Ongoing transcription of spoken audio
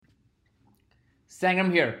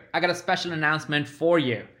Sangram here. I got a special announcement for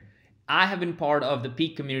you. I have been part of the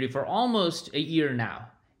Peak community for almost a year now.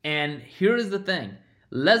 And here is the thing.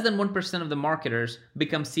 Less than 1% of the marketers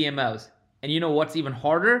become CMOs. And you know what's even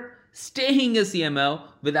harder? Staying a CMO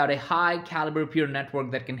without a high caliber peer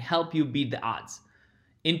network that can help you beat the odds.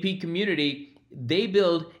 In Peak community, they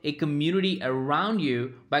build a community around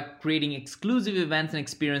you by creating exclusive events and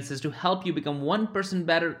experiences to help you become 1%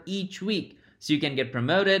 better each week so you can get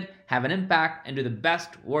promoted, have an impact, and do the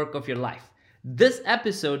best work of your life. This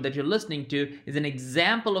episode that you're listening to is an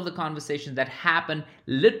example of the conversations that happen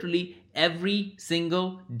literally every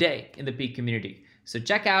single day in the Peak community. So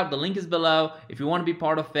check out, the link is below. If you want to be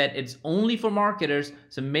part of it, it's only for marketers.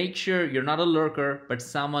 So make sure you're not a lurker, but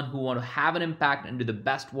someone who want to have an impact and do the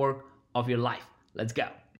best work of your life. Let's go.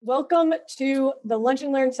 Welcome to the Lunch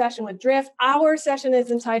and Learn session with Drift. Our session is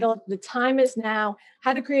entitled, The Time is Now,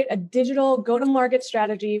 How to Create a Digital Go-to-Market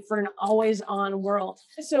Strategy for an Always-On World.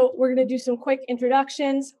 So we're going to do some quick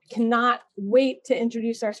introductions. Cannot wait to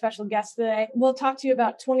introduce our special guest today. We'll talk to you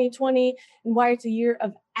about 2020 and why it's a year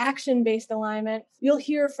of action-based alignment. You'll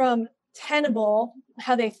hear from Tenable,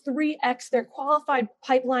 how they 3x their qualified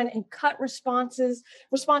pipeline and cut response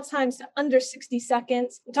times to under 60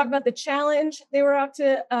 seconds. We talk about the challenge they were out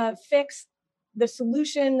to fix, the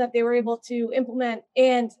solution that they were able to implement,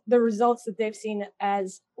 and the results that they've seen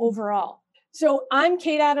as overall. So I'm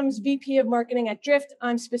Kate Adams, VP of Marketing at Drift.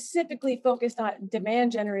 I'm specifically focused on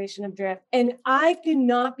demand generation of Drift, and I could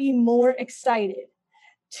not be more excited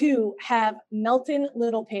to have Melton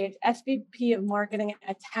Littlepage, SVP of Marketing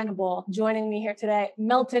at Tenable, joining me here today.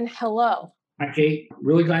 Melton, hello. Hi, Kate.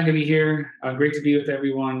 Really glad to be here. Great to be with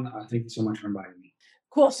everyone. Thank you so much for inviting me.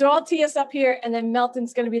 Cool. So I'll tee us up here, and then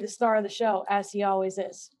Melton's going to be the star of the show, as he always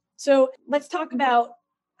is. So let's talk about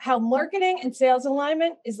how marketing and sales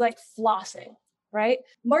alignment is like flossing, right?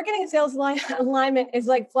 Marketing and sales alignment is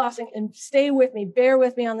like flossing. And stay with me, bear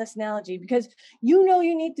with me on this analogy, because you know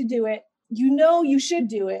you need to do it. You know you should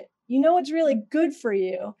do it. You know it's really good for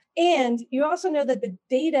you. And you also know that the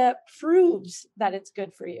data proves that it's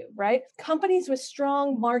good for you, right? Companies with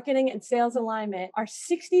strong marketing and sales alignment are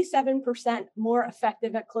 67% more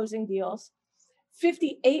effective at closing deals,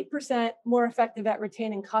 58% more effective at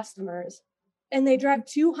retaining customers, and they drive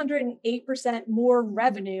 208% more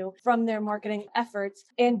revenue from their marketing efforts.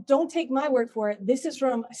 And don't take my word for it. This is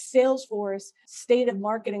from a Salesforce State of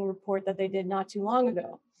Marketing report that they did not too long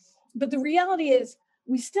ago. But the reality is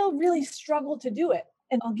we still really struggle to do it.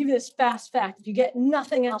 And I'll give you this fast fact. If you get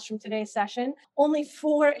nothing else from today's session, only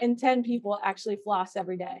 4 in 10 people actually floss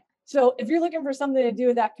every day. So if you're looking for something to do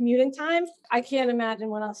with that commuting time, I can't imagine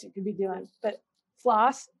what else you could be doing, but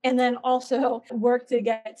floss, and then also work to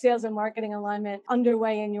get sales and marketing alignment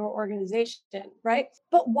underway in your organization, right?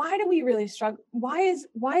 But why do we really struggle? Why is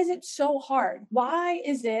it so hard? Why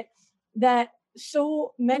is it that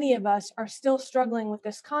so many of us are still struggling with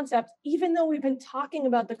this concept, even though we've been talking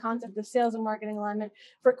about the concept of sales and marketing alignment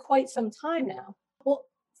for quite some time now? Well,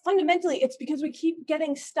 fundamentally, it's because we keep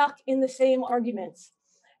getting stuck in the same arguments.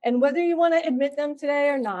 And whether you want to admit them today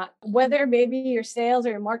or not, whether maybe your sales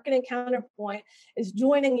or your marketing counterpoint is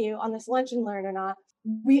joining you on this lunch and learn or not,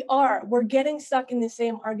 we're getting stuck in the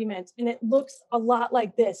same arguments. And it looks a lot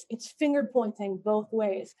like this. It's finger pointing both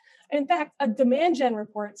ways. In fact, a demand gen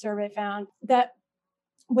report survey found that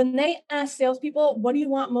when they asked salespeople, what do you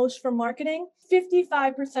want most from marketing?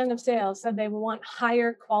 55% of sales said they want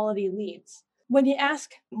higher quality leads. When you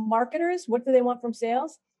ask marketers, what do they want from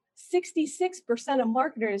sales? 66% of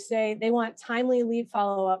marketers say they want timely lead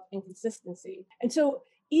follow-up and consistency. And so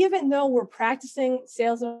even though we're practicing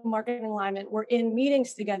sales and marketing alignment, we're in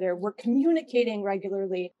meetings together, we're communicating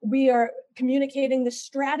regularly, we are communicating the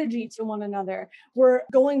strategy to one another, we're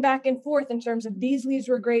going back and forth in terms of these leads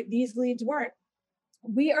were great, these leads weren't.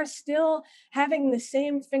 We are still having the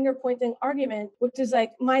same finger pointing argument, which is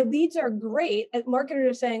like, my leads are great. And marketers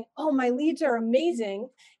are saying, oh, my leads are amazing.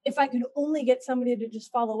 If I could only get somebody to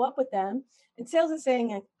just follow up with them. And sales is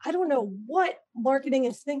saying, I don't know what marketing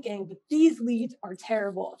is thinking, but these leads are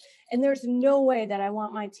terrible. And there's no way that I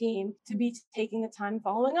want my team to be taking the time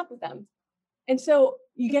following up with them. And so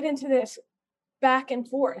you get into this back and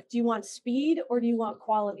forth. Do you want speed or do you want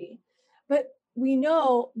quality? But we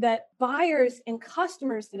know that buyers and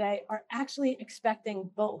customers today are actually expecting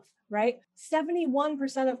both, right?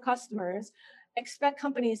 71% of customers expect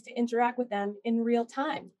companies to interact with them in real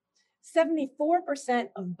time. 74%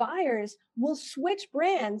 of buyers will switch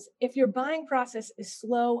brands if your buying process is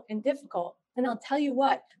slow and difficult. And I'll tell you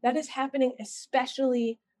what, that is happening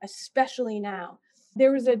especially now.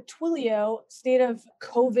 There was a Twilio state of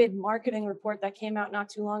COVID marketing report that came out not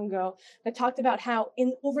too long ago that talked about how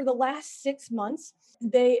in over the last 6 months,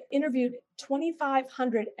 they interviewed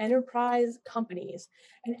 2,500 enterprise companies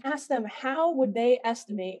and asked them how would they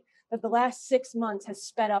estimate that the last 6 months has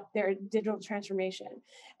sped up their digital transformation.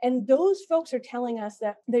 And those folks are telling us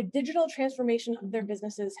that the digital transformation of their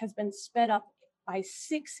businesses has been sped up by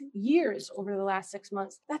 6 years over the last 6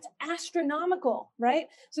 months. That's astronomical, right?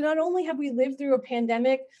 So not only have we lived through a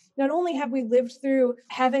pandemic, not only have we lived through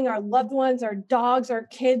having our loved ones, our dogs, our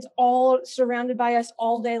kids all surrounded by us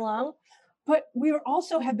all day long, but we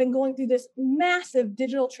also have been going through this massive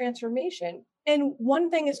digital transformation. And one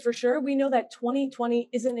thing is for sure, we know that 2020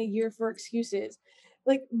 isn't a year for excuses.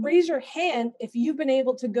 Like, raise your hand if you've been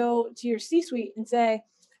able to go to your C-suite and say,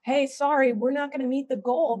 hey, sorry, we're not going to meet the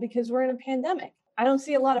goal because we're in a pandemic. I don't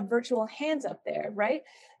see a lot of virtual hands up there, right?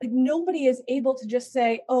 Like, nobody is able to just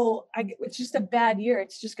say, oh, it's just a bad year.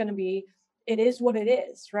 It's just going to be, it is what it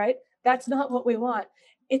is, right? That's not what we want.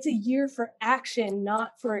 It's a year for action,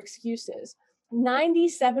 not for excuses.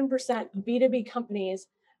 97% of B2B companies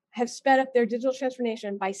have sped up their digital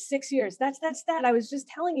transformation by 6 years. That's that stat I was just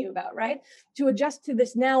telling you about, right? To adjust to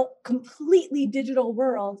this now completely digital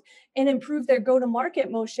world and improve their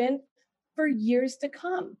go-to-market motion for years to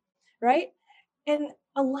come, right? And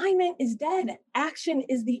alignment is dead. Action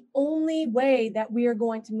is the only way that we are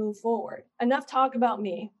going to move forward. Enough talk about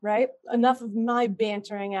me, right? Enough of my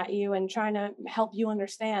bantering at you and trying to help you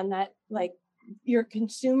understand that, like, your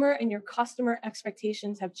consumer and your customer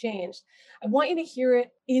expectations have changed. I want you to hear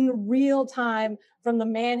it in real time from the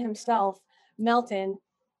man himself, Melton.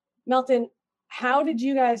 Melton, how did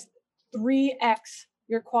you guys 3x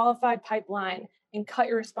your qualified pipeline and cut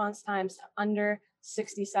your response times to under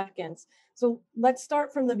 60 seconds? So let's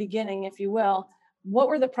start from the beginning, if you will. What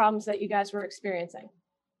were the problems that you guys were experiencing?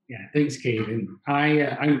 Yeah, thanks, Kate. And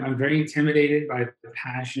I'm very intimidated by the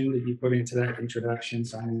passion that you put into that introduction.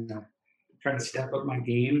 So I'm going to try to step up my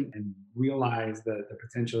game and realize the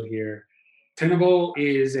potential here. Tenable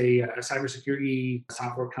is a cybersecurity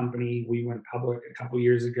software company. We went public a couple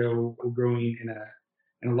years ago. We're growing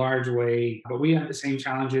in a large way, but we have the same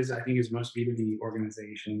challenges, I think, as most B2B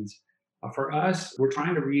organizations. For us, we're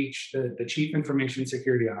trying to reach the Chief Information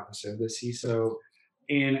Security Officer, the CISO,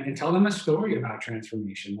 and tell them a story about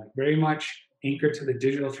transformation, like very much anchored to the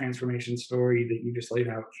digital transformation story that you just laid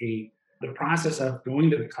out, Kate. The process of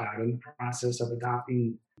going to the cloud and the process of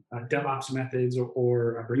adopting DevOps methods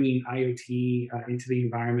or bringing IoT into the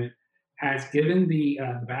environment has given the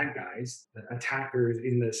bad guys, the attackers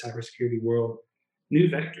in the cybersecurity world, new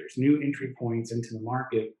vectors, new entry points into the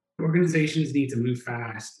market. Organizations need to move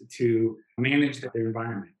fast to manage their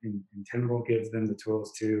environment, and Tenable gives them the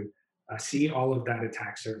tools to see all of that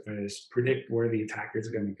attack surface, predict where the attackers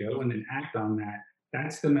are going to go, and then act on that.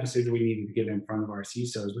 That's the message we needed to get in front of our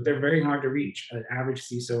CISOs, but they're very hard to reach. An average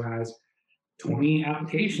CISO has 20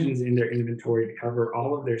 applications in their inventory to cover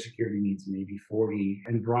all of their security needs, maybe 40,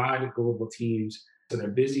 and broad global teams. So they're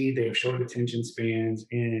busy, they have short attention spans,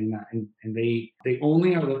 and they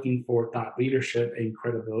only are looking for thought leadership and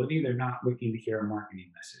credibility. They're not looking to hear a marketing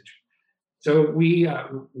message. So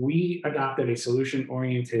we adopted a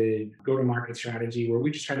solution-oriented go-to-market strategy where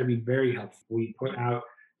we just try to be very helpful. We put out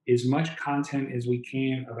as much content as we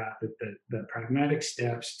can about the pragmatic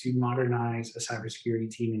steps to modernize a cybersecurity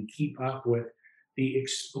team and keep up with the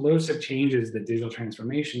explosive changes that digital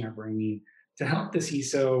transformation are bringing to help the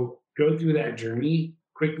CISO go through that journey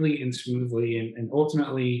quickly and smoothly, and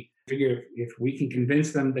ultimately figure if we can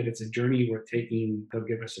convince them that it's a journey worth taking, they'll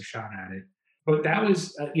give us a shot at it. But that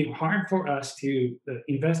was hard for us to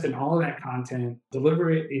invest in all of that content,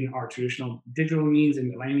 deliver it in our traditional digital means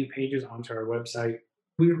and landing pages onto our website.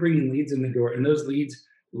 We were bringing leads in the door, and those leads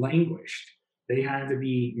languished. They had to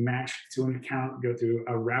be matched to an account, go through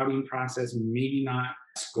a routing process, maybe not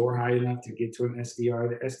score high enough to get to an SDR.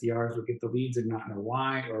 The SDRs would get the leads and not know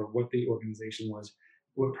why or what the organization was,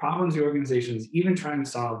 what problems the organization was even trying to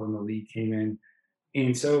solve when the lead came in.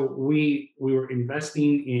 And so we were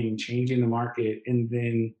investing in changing the market, and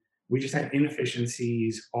then we just had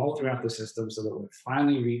inefficiencies all throughout the system, so that when it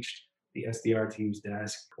finally reached the SDR team's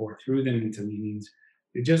desk or threw them into meetings,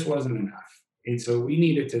 it just wasn't enough. And so we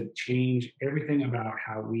needed to change everything about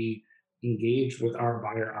how we engage with our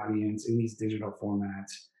buyer audience in these digital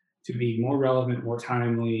formats to be more relevant, more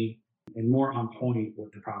timely, and more on point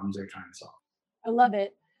with the problems they're trying to solve. I love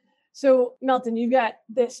it. So Melton, you've got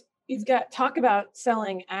talk about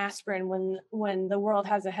selling aspirin when the world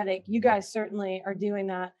has a headache. You guys certainly are doing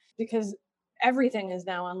that because everything is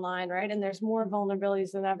now online, right? And there's more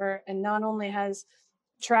vulnerabilities than ever. And not only has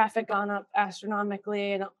traffic gone up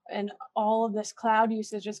astronomically, and all of this cloud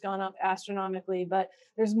usage has gone up astronomically, but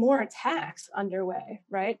there's more attacks underway,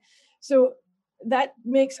 right? So that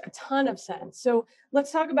makes a ton of sense. So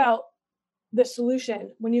let's talk about the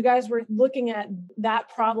solution. When you guys were looking at that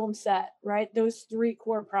problem set, right? Those three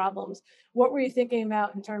core problems, what were you thinking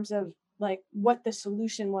about in terms of like what the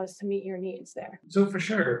solution was to meet your needs there? So for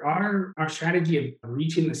sure, our strategy of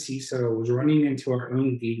reaching the CISO was running into our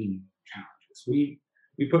own gating challenges.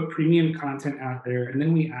 We put premium content out there, and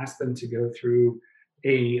then we asked them to go through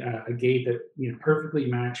a gate that perfectly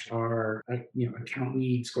matched our account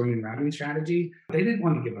lead scoring and routing strategy. They didn't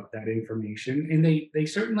want to give up that information, and they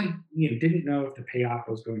certainly didn't know if the payoff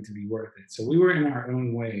was going to be worth it. So we were in our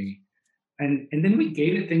own way. And then we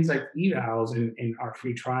gated things like evals in our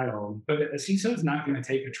free trial, but a CISO is not going to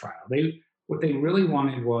take a trial. What they really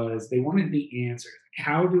wanted was they wanted the answers.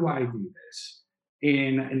 How do I do this?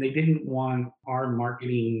 And they didn't want our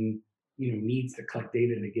marketing needs to collect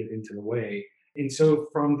data to get into the way. And so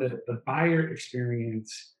from the buyer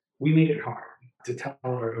experience, we made it hard to tell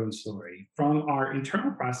our own story. From our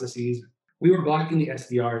internal processes, we were blocking the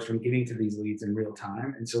SDRs from getting to these leads in real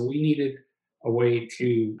time. And so we needed a way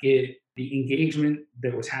to get the engagement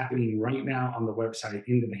that was happening right now on the website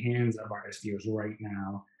into the hands of our SDRs right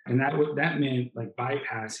now. And that meant like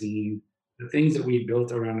bypassing the things that we had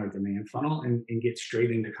built around our demand funnel and get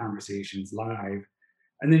straight into conversations live.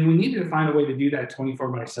 And then we needed to find a way to do that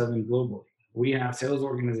 24/7 globally. We have sales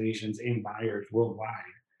organizations and buyers worldwide,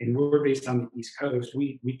 and we're based on the East Coast.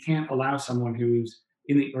 We can't allow someone who's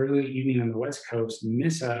in the early evening on the West Coast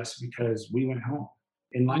miss us because we went home.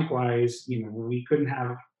 And likewise, we couldn't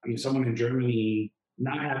have someone in Germany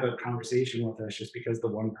not have a conversation with us just because the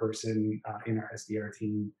one person in our SDR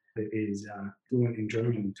team that is fluent in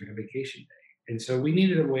German took a vacation day. And so we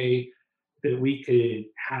needed a way that we could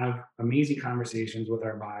have amazing conversations with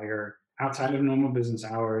our buyer outside of normal business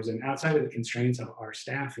hours and outside of the constraints of our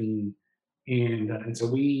staffing. And so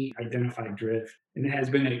we identified Drift, and it has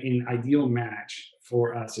been an ideal match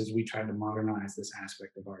for us as we try to modernize this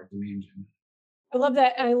aspect of our demand gen. I love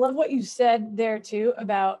that. And I love what you said there too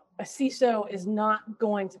about a CISO is not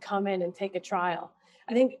going to come in and take a trial.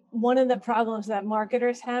 I think one of the problems that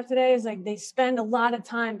marketers have today is like they spend a lot of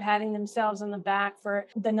time patting themselves on the back for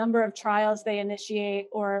the number of trials they initiate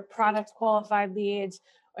or product qualified leads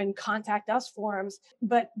and contact us forms,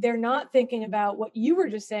 but they're not thinking about what you were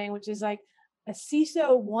just saying, which is like a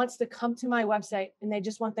CISO wants to come to my website and they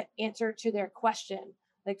just want the answer to their question,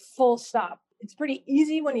 like full stop. It's pretty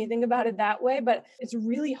easy when you think about it that way, but it's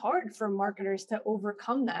really hard for marketers to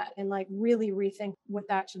overcome that and like really rethink what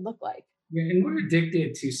that should look like. Yeah, and we're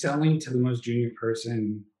addicted to selling to the most junior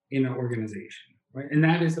person in an organization, right? And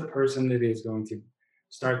that is the person that is going to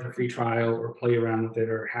start the free trial or play around with it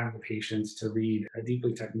or have the patience to read a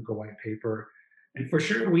deeply technical white paper. And for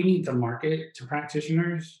sure, we need to market to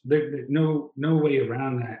practitioners. There's no way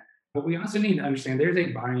around that. But we also need to understand there's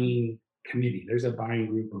a buying committee, there's a buying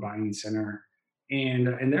group, a buying center.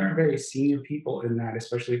 And there are very senior people in that,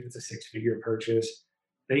 especially if it's a six-figure purchase.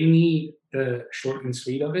 They need the short and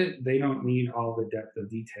sweet of it. They don't need all the depth of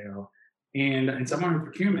detail. And someone in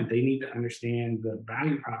procurement, they need to understand the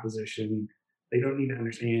value proposition. They don't need to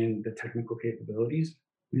understand the technical capabilities.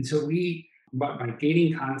 And so by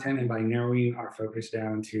gating content and by narrowing our focus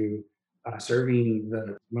down to serving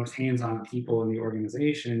the most hands-on people in the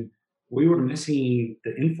organization, we were missing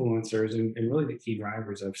the influencers and really the key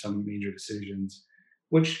drivers of some major decisions,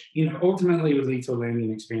 which ultimately would lead to a land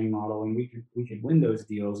and expand model, and we could win those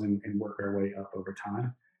deals and work our way up over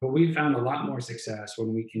time. But we found a lot more success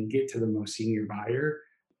when we can get to the most senior buyer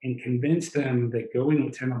and convince them that going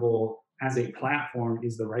with Tenable as a platform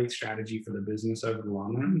is the right strategy for the business over the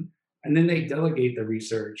long run. And then they delegate the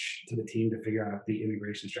research to the team to figure out the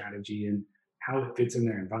integration strategy and how it fits in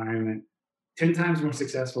their environment. 10 times more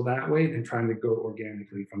successful that way than trying to go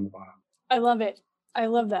organically from the bottom. I love it. I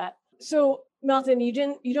love that. So Melton, you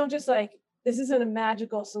don't just like, this isn't a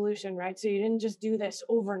magical solution, right? So you didn't just do this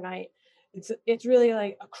overnight. It's really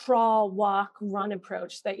like a crawl, walk, run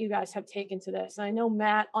approach that you guys have taken to this. And I know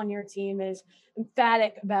Matt on your team is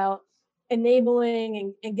emphatic about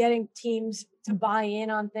enabling and getting teams to buy in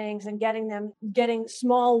on things and getting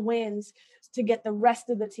small wins to get the rest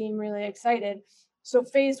of the team really excited. So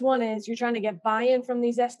phase one is you're trying to get buy-in from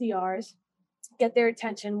these SDRs, get their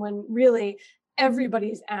attention when really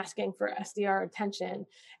everybody's asking for SDR attention.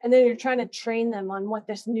 And then you're trying to train them on what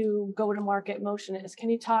this new go-to-market motion is.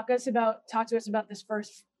 Can you talk to us about this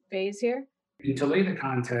first phase here? And to lay the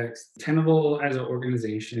context, Tenable as an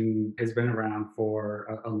organization has been around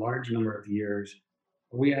for a large number of years.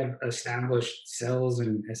 We have established sales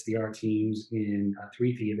and SDR teams in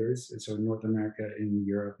three theaters, and so in North America, in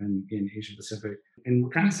Europe, and in Asia Pacific, and we're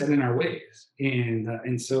kind of set in our ways.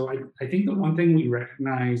 And so I think the one thing we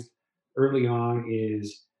recognized early on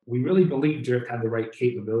is we really believe Drift had the right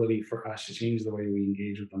capability for us to change the way we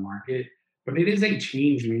engage with the market. But it is a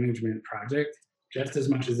change management project just as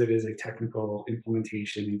much as it is a technical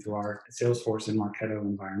implementation into our Salesforce and Marketo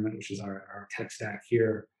environment, which is our tech stack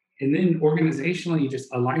here. And then organizationally, just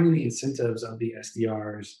aligning the incentives of the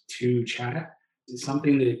SDRs to chat is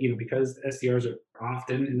something that, because SDRs are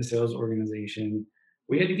often in the sales organization,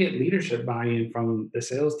 we had to get leadership buy-in from the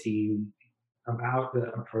sales team about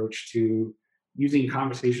the approach to using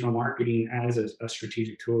conversational marketing as a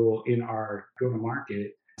strategic tool in our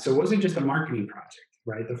go-to-market. So it wasn't just a marketing project,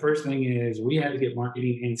 right? The first thing is we had to get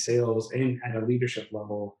marketing and sales and at a leadership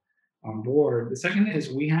level on board. The second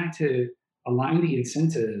is we had to align the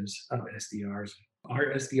incentives of SDRs.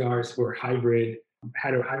 Our SDRs were hybrid,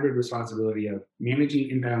 had a hybrid responsibility of managing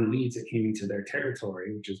inbound leads that came into their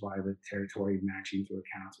territory, which is why the territory matching to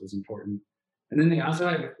accounts was important. And then they also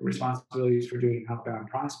had responsibilities for doing outbound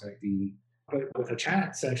prospecting. But with a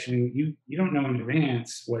chat session, you don't know in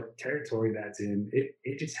advance what territory that's in.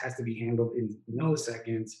 It just has to be handled in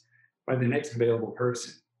milliseconds by the next available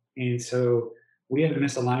person. And so we had a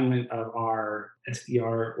misalignment of our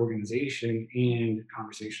SDR organization and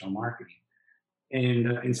conversational marketing.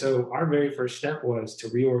 And so our very first step was to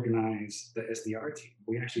reorganize the SDR team.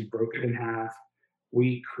 We actually broke it in half.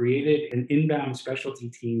 We created an inbound specialty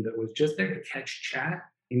team that was just there to catch chat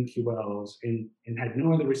in QLs and had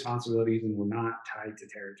no other responsibilities and were not tied to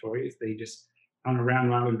territories. They just, on a round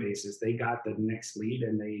robin basis, they got the next lead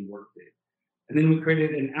and they worked it. And then we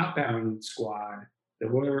created an outbound squad that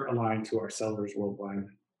were aligned to our sellers worldwide.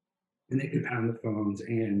 And they could pound the phones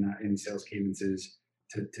and sales cadences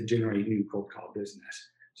to generate new cold call business.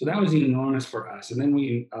 So that was enormous for us. And then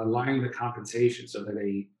we aligned the compensation so that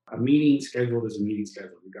a meeting scheduled is a meeting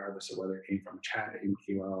scheduled, regardless of whether it came from a chat,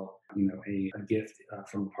 MQL, a gift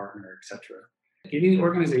from a partner, etc. Getting the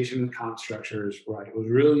organization and comp structures right was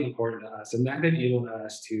really important to us. And that enabled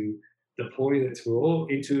us to deploy the tool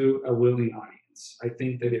into a willing audience. I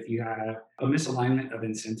think that if you have a misalignment of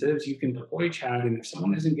incentives, you can deploy chat, and if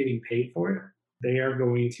someone isn't getting paid for it, they are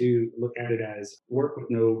going to look at it as work with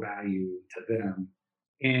no value to them.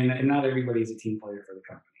 And not everybody's a team player for the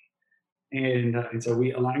company. And so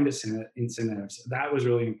we aligned incentives. That was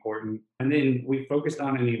really important. And then we focused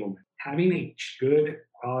on enablement. Having a good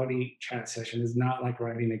quality chat session is not like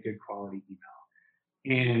writing a good quality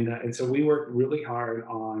email. And so we worked really hard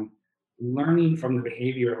on learning from the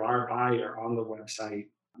behavior of our buyer on the website,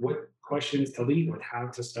 what questions to lead with, how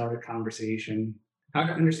to start a conversation, how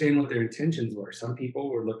to understand what their intentions were. Some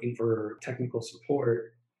people were looking for technical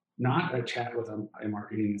support, not a chat with a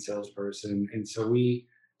marketing and salesperson. And so we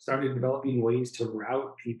started developing ways to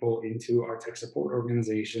route people into our tech support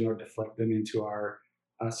organization or deflect them into our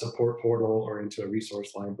support portal or into a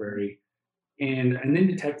resource library. And then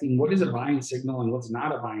detecting what is a buying signal and what's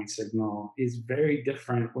not a buying signal is very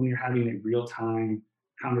different when you're having a real-time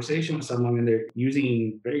conversation with someone and they're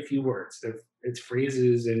using very few words. It's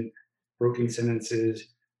phrases and broken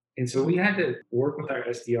sentences. And so we had to work with our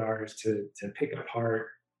SDRs to pick apart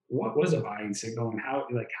what was a buying signal and how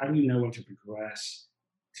do you know when to progress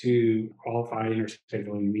to qualifying or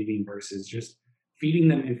scheduling a meeting versus just feeding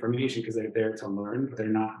them information because they're there to learn, but they're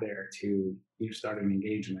not there to start an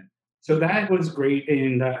engagement. So that was great,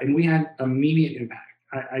 and we had immediate impact.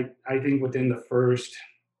 I think within the first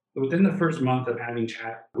month of having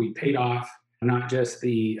chat, we paid off not just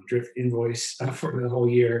the Drift invoice for the whole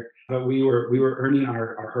year, but we were earning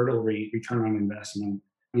our hurdle rate return on investment,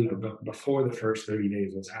 before the first 30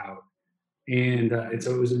 days was out. And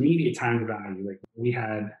so it was immediate time to value. Like we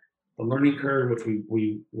had the learning curve, which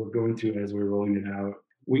we were going through as we were rolling it out.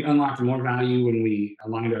 We unlocked more value when we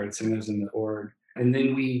aligned our incentives in the org. And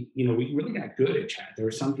then we really got good at chat. There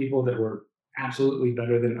were some people that were absolutely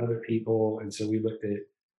better than other people. And so we looked at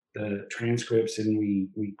the transcripts and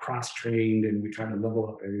we cross-trained and we tried to level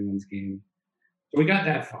up everyone's game. So we got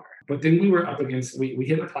that far. But then we were up against, we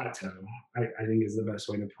hit a plateau, I think is the best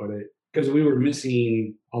way to put it, because we were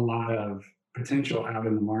missing a lot of potential out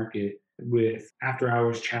in the market with after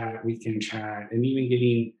hours chat, weekend chat, and even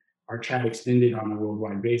getting our chat extended on a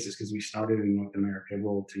worldwide basis because we started in North America,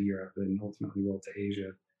 rolled to Europe, and ultimately rolled to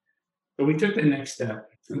Asia. But we took the next step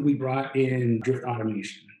and we brought in Drift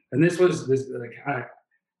automation. And this was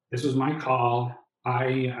my call.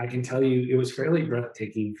 I can tell you it was fairly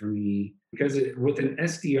breathtaking for me because with an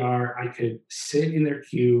SDR, I could sit in their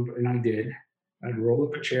cube, and I did. I'd roll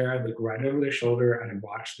up a chair, I'd look right over their shoulder, I'd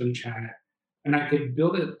watch them chat. And I could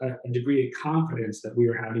build a degree of confidence that we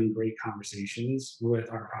were having great conversations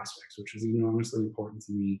with our prospects, which was enormously important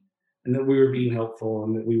to me, and that we were being helpful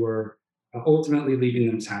and that we were ultimately leaving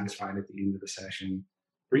them satisfied at the end of the session.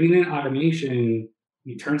 Bringing in automation,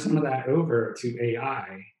 you turn some of that over to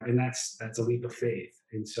AI, and that's a leap of faith.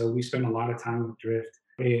 And so we spent a lot of time with Drift,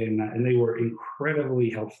 and they were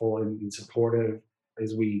incredibly helpful and supportive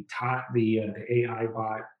as we taught the AI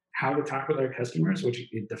bot how to talk with our customers, which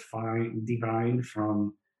it divined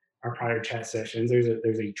from our prior chat sessions. There's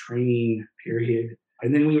a training period,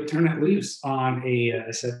 and then we would turn it loose on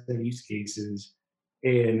a set of use cases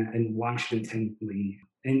and watched intently,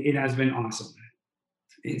 and it has been awesome.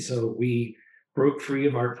 And so we broke free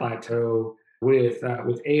of our plateau with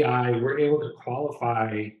AI. We're able to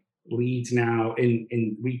qualify leads now,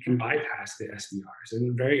 and we can bypass the SDRs.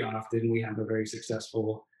 And very often we have a very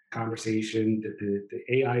successful conversation that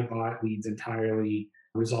the AI bot leads entirely,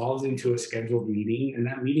 resolves into a scheduled meeting, and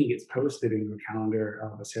that meeting gets posted into a calendar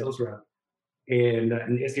of a sales rep. And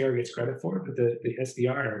the SDR gets credit for it, but the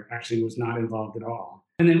SDR actually was not involved at all.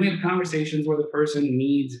 And then we have conversations where the person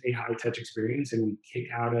needs a high touch experience, and we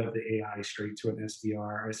kick out of the AI straight to an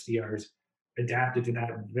SDR. SDRs adapted to that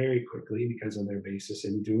very quickly because of their basis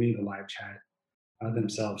in doing the live chat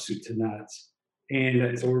themselves, soup to nuts.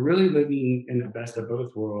 And so we're really living in the best of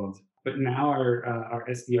both worlds. But now our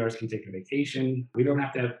SDRs can take a vacation. We don't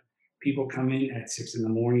have to have people come in at 6 in the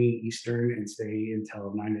morning Eastern and stay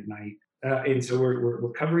until 9 at night. And so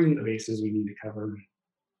we're covering the bases we need to cover.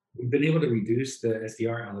 We've been able to reduce the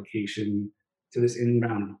SDR allocation to this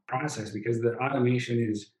inbound process because the automation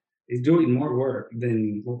is doing more work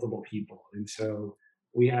than multiple people. And so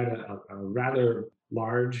we had a rather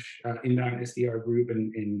large inbound SDR group,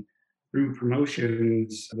 and through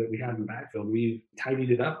promotions that we had in backfield, we've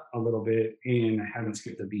tidied it up a little bit and haven't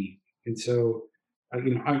skipped a beat. And so,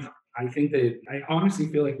 I think that I honestly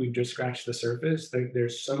feel like we've just scratched the surface.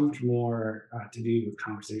 There's so much more to do with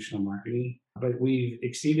conversational marketing, but we've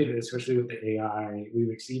exceeded, especially with the AI,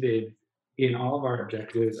 we've exceeded in all of our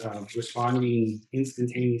objectives of responding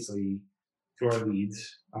instantaneously to our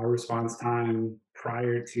leads. Our response time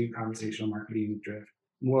prior to conversational marketing Drift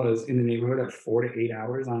was in the neighborhood of 4 to 8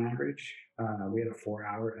 hours on average. We had a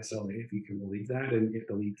 4-hour SLA, if you can believe that. And if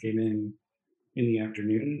the lead came in the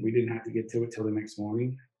afternoon, we didn't have to get to it till the next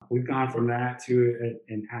morning. We've gone from that to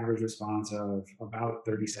an average response of about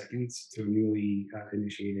 30 seconds to a newly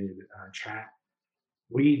initiated chat.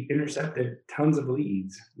 We intercepted tons of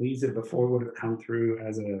leads that before would have come through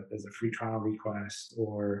as a free trial request,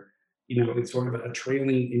 or it's sort of a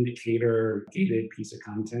trailing indicator gated piece of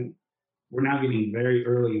content. We're now getting very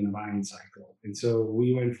early in the buying cycle, and so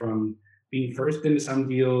we went from being first into some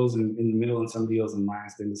deals and in the middle in some deals and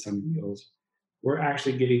last into some deals. We're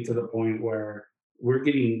actually getting to the point where we're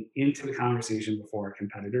getting into the conversation before our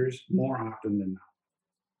competitors more often than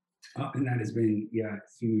not. And that has been,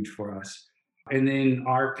 huge for us. And then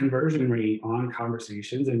our conversion rate on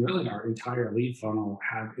conversations and really our entire lead funnel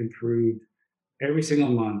have improved every single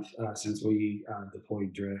month since we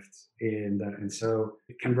deployed Drift. And so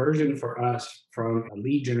conversion for us from a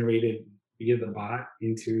lead generated via the bot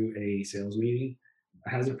into a sales meeting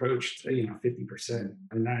has approached 50%.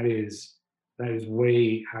 And that is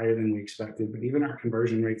way higher than we expected. But even our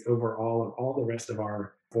conversion rates overall of all the rest of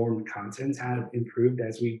our formed contents have improved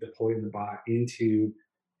as we deployed the bot into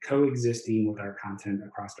coexisting with our content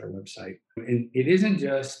across our website. And it isn't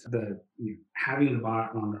just having the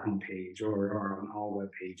bot on the homepage or on all web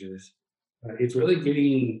pages. It's really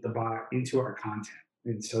getting the bot into our content.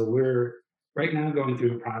 And so we're right now going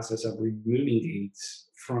through a process of removing gates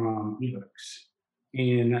from ebooks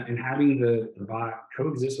and having the bot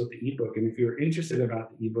coexist with the ebook. And if you're interested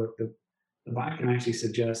about the ebook, the bot can actually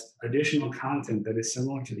suggest additional content that is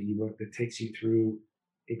similar to the ebook that takes you through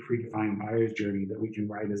a predefined buyer's journey that we can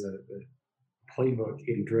write as a playbook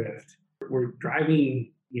in Drift. We're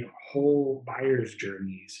driving whole buyer's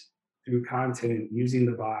journeys through content using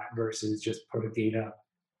the bot versus just put a gate up,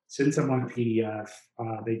 send someone a PDF,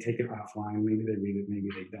 they take it offline, maybe they read it, maybe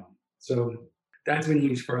they don't. So that's been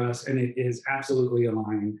huge for us, and it is absolutely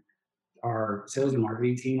aligned our sales and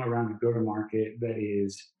marketing team around a go-to-market that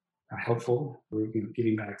is helpful. We're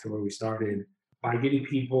getting back to where we started by getting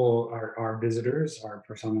people, our visitors, our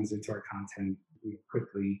personas into our content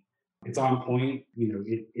quickly. It's on point.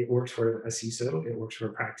 It works for a CISO. It works for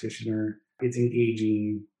a practitioner. It's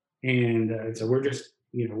engaging, and so we're just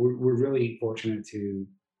we're really fortunate to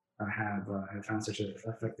have found such an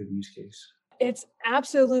effective use case. It's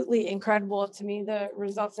absolutely incredible to me, the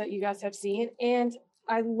results that you guys have seen. And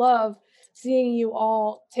I love seeing you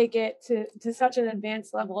all take it to such an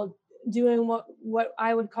advanced level doing what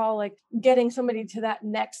I would call like getting somebody to that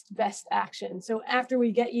next best action. So after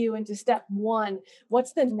we get you into step one,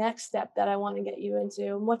 what's the next step that I want to get you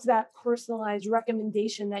into? And what's that personalized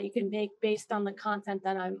recommendation that you can make based on the content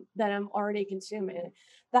that I'm already consuming?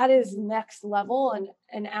 That is next level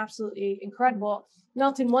and absolutely incredible.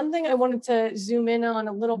 Melton, one thing I wanted to zoom in on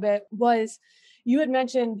a little bit was you had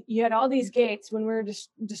mentioned you had all these gates when we were just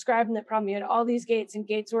describing the problem. You had all these gates and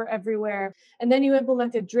gates were everywhere. And then you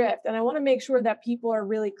implemented Drift. And I want to make sure that people are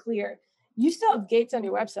really clear. You still have gates on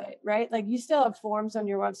your website, right? Like you still have forms on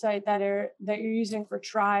your website that you're using for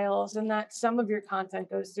trials and that some of your content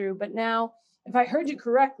goes through. But now, if I heard you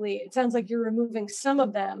correctly, it sounds like you're removing some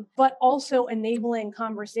of them, but also enabling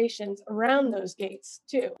conversations around those gates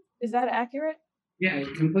too. Is that accurate? Yeah,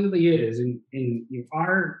 it completely is. And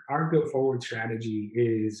our go forward strategy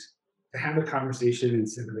is to have a conversation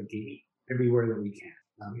instead of a gate everywhere that we can.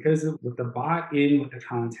 Because with the bot in with the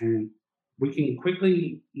content, we can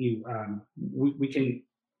quickly we can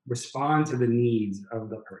respond to the needs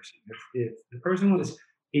of the person. If the person was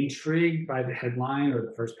intrigued by the headline or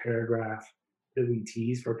the first paragraph that we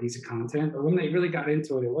tease for a piece of content, but when they really got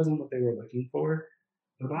into it, it wasn't what they were looking for.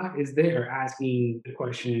 The bot is there asking the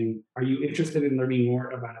question, are you interested in learning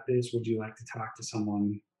more about this? Would you like to talk to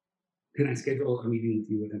someone? Can I schedule a meeting with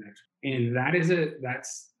you with an expert? And that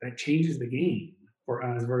changes the game for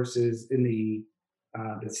us versus in the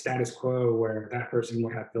status quo where that person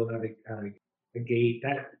would have filled out a gate.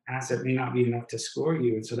 That asset may not be enough to score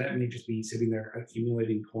you. And so that may just be sitting there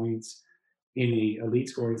accumulating points in a lead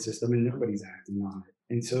scoring system and nobody's acting on it.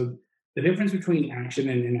 And so the difference between action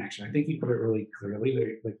and inaction, I think you put it really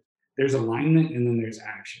clearly. There's alignment and then there's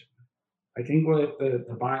action. I think what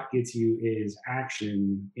the bot gets you is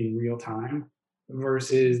action in real time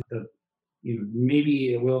versus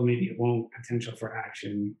maybe it will, maybe it won't potential for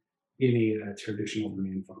action in a traditional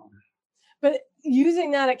demand funnel. But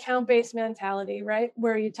using that account-based mentality, right,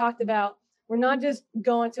 where you talked about we're not just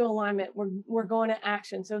going to alignment, we're going to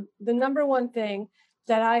action. So the number one thing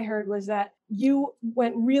that I heard was that you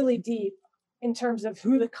went really deep in terms of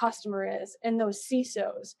who the customer is and those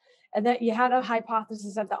CISOs, and that you had a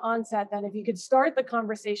hypothesis at the onset that if you could start the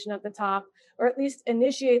conversation at the top, or at least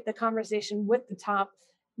initiate the conversation with the top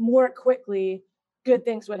more quickly, good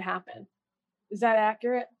things would happen. Is that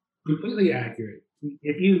accurate? Completely accurate.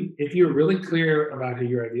 If you're really clear about who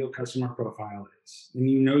your ideal customer profile is, and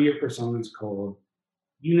you know your persona's cold,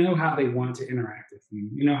 you know how they want to interact with you,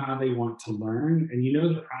 you know how they want to learn, and you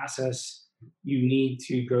know the process you need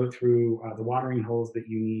to go through, the watering holes that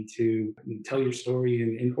you need to tell your story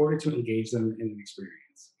in order to engage them in an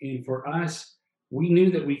experience. And for us, we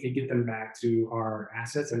knew that we could get them back to our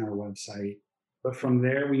assets and our website, but from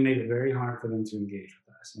there, we made it very hard for them to engage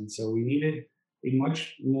with us. And so we needed a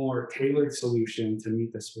much more tailored solution to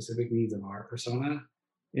meet the specific needs of our persona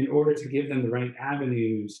in order to give them the right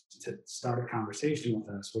avenues to start a conversation with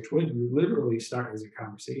us, which would literally start as a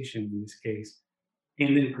conversation in this case,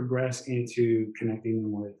 and then progress into connecting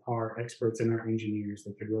them with our experts and our engineers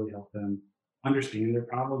that could really help them understand their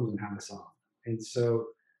problems and how to solve them. And so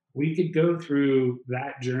we could go through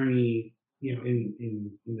that journey,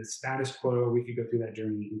 in the status quo, we could go through that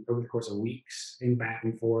journey over the course of weeks in back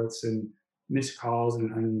and forths and missed calls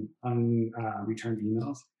and unreturned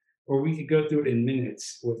emails, or we could go through it in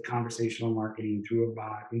minutes with conversational marketing through a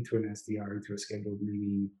bot, into an SDR, into a scheduled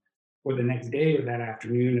meeting, or the next day or that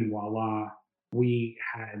afternoon, and voila, we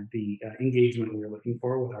had the engagement we were looking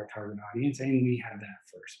for with our target audience, and we had that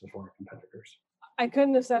first before our competitors. I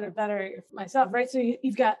couldn't have said it better myself, right? So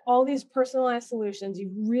you've got all these personalized solutions.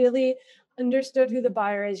 You've really understood who the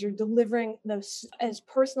buyer is. You're delivering those as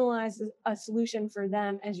personalized a solution for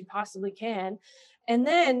them as you possibly can. And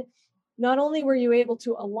then not only were you able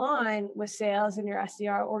to align with sales in your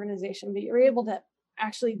SDR organization, but you're able to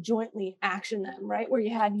actually jointly action them, right? Where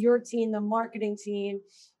you had your team, the marketing team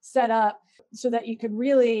set up so that you could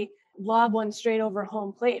really lob one straight over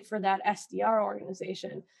home plate for that SDR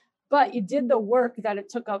organization. But you did the work that it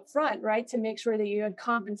took up front, right? To make sure that you had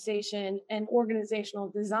compensation and organizational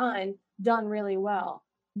design done really well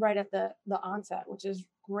right at the onset, which is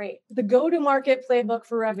great. The go-to-market playbook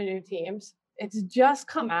for revenue teams, it's just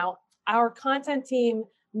come out. Our content team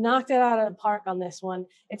knocked it out of the park on this one.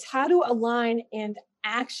 It's how to align and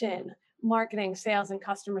action marketing, sales, and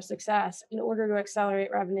customer success in order to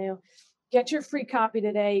accelerate revenue. Get your free copy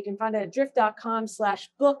today. You can find it at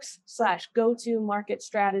drift.com/books/go-to-market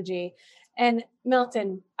strategy. And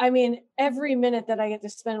Melton, I mean, every minute that I get to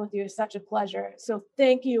spend with you is such a pleasure. So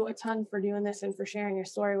thank you a ton for doing this and for sharing your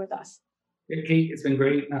story with us. Yeah, Kate, it's been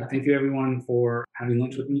great. Thank you everyone for having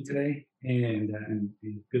lunch with me today, and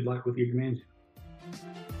good luck with your demand.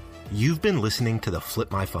 You've been listening to the Flip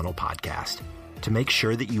My Funnel podcast. To make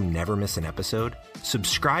sure that you never miss an episode,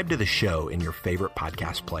 subscribe to the show in your favorite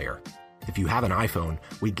podcast player. If you have an iPhone,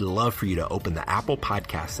 we'd love for you to open the Apple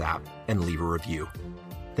Podcasts app and leave a review.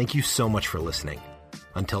 Thank you so much for listening.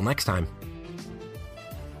 Until next time.